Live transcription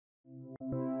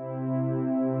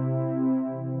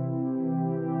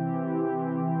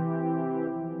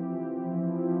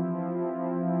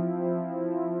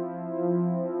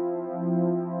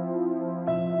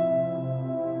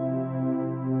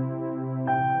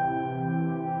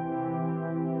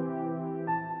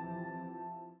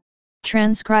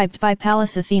Transcribed by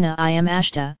Pallas Athena. I am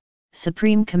Ashtar,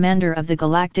 Supreme Commander of the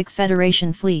Galactic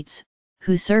Federation Fleets,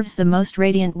 who serves the Most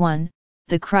Radiant One,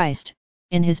 the Christ,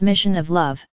 in his mission of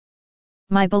love.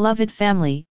 My beloved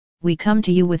family, we come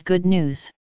to you with good news.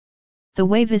 The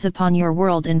wave is upon your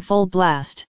world in full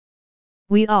blast.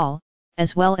 We all,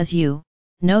 as well as you,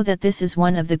 know that this is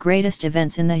one of the greatest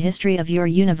events in the history of your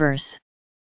universe.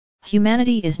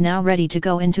 Humanity is now ready to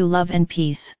go into love and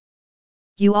peace.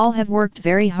 You all have worked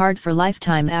very hard for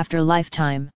lifetime after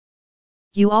lifetime.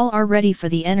 You all are ready for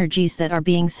the energies that are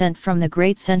being sent from the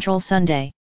great central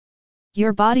Sunday.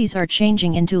 Your bodies are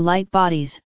changing into light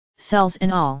bodies, cells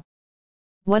and all.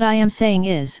 What I am saying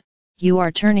is, you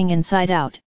are turning inside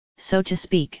out, so to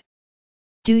speak.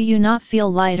 Do you not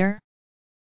feel lighter?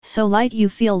 So light you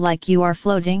feel like you are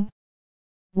floating?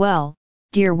 Well,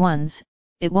 dear ones,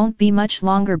 it won't be much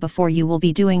longer before you will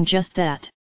be doing just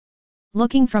that.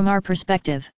 Looking from our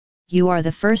perspective, you are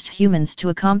the first humans to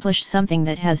accomplish something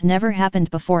that has never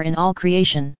happened before in all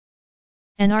creation.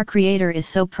 And our Creator is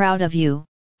so proud of you,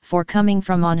 for coming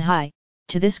from on high,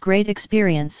 to this great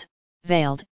experience,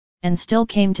 veiled, and still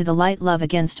came to the light love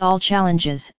against all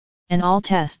challenges, and all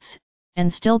tests,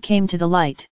 and still came to the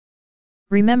light.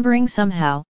 Remembering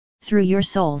somehow, through your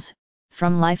souls,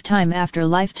 from lifetime after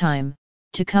lifetime,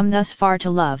 to come thus far to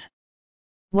love.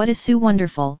 What is so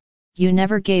wonderful, you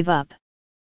never gave up.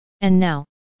 And now,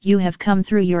 you have come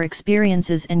through your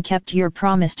experiences and kept your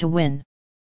promise to win.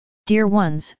 Dear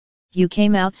ones, you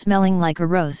came out smelling like a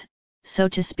rose, so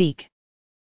to speak.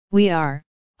 We are,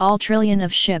 all trillion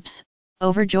of ships,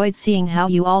 overjoyed seeing how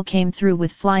you all came through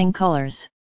with flying colors.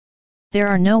 There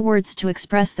are no words to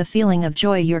express the feeling of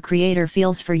joy your Creator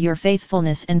feels for your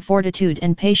faithfulness and fortitude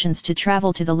and patience to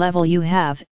travel to the level you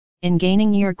have, in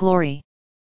gaining your glory.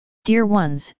 Dear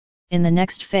ones, in the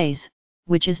next phase,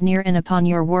 which is near and upon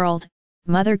your world,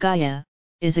 Mother Gaia,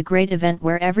 is a great event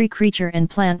where every creature and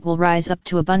plant will rise up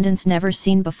to abundance never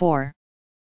seen before.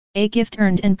 A gift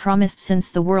earned and promised since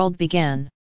the world began.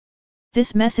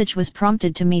 This message was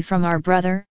prompted to me from our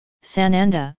brother,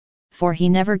 Sananda, for he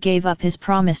never gave up his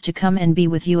promise to come and be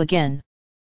with you again.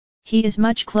 He is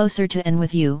much closer to and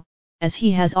with you, as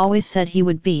he has always said he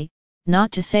would be,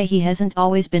 not to say he hasn't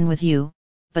always been with you,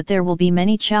 but there will be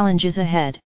many challenges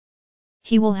ahead.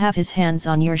 He will have his hands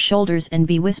on your shoulders and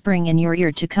be whispering in your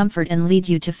ear to comfort and lead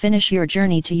you to finish your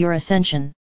journey to your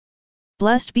ascension.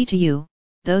 Blessed be to you,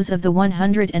 those of the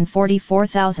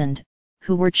 144,000,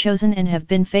 who were chosen and have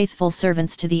been faithful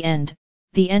servants to the end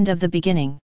of the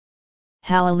beginning.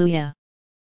 Hallelujah!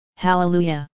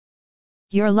 Hallelujah!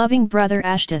 Your loving brother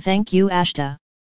Ashtar. Thank you Ashtar.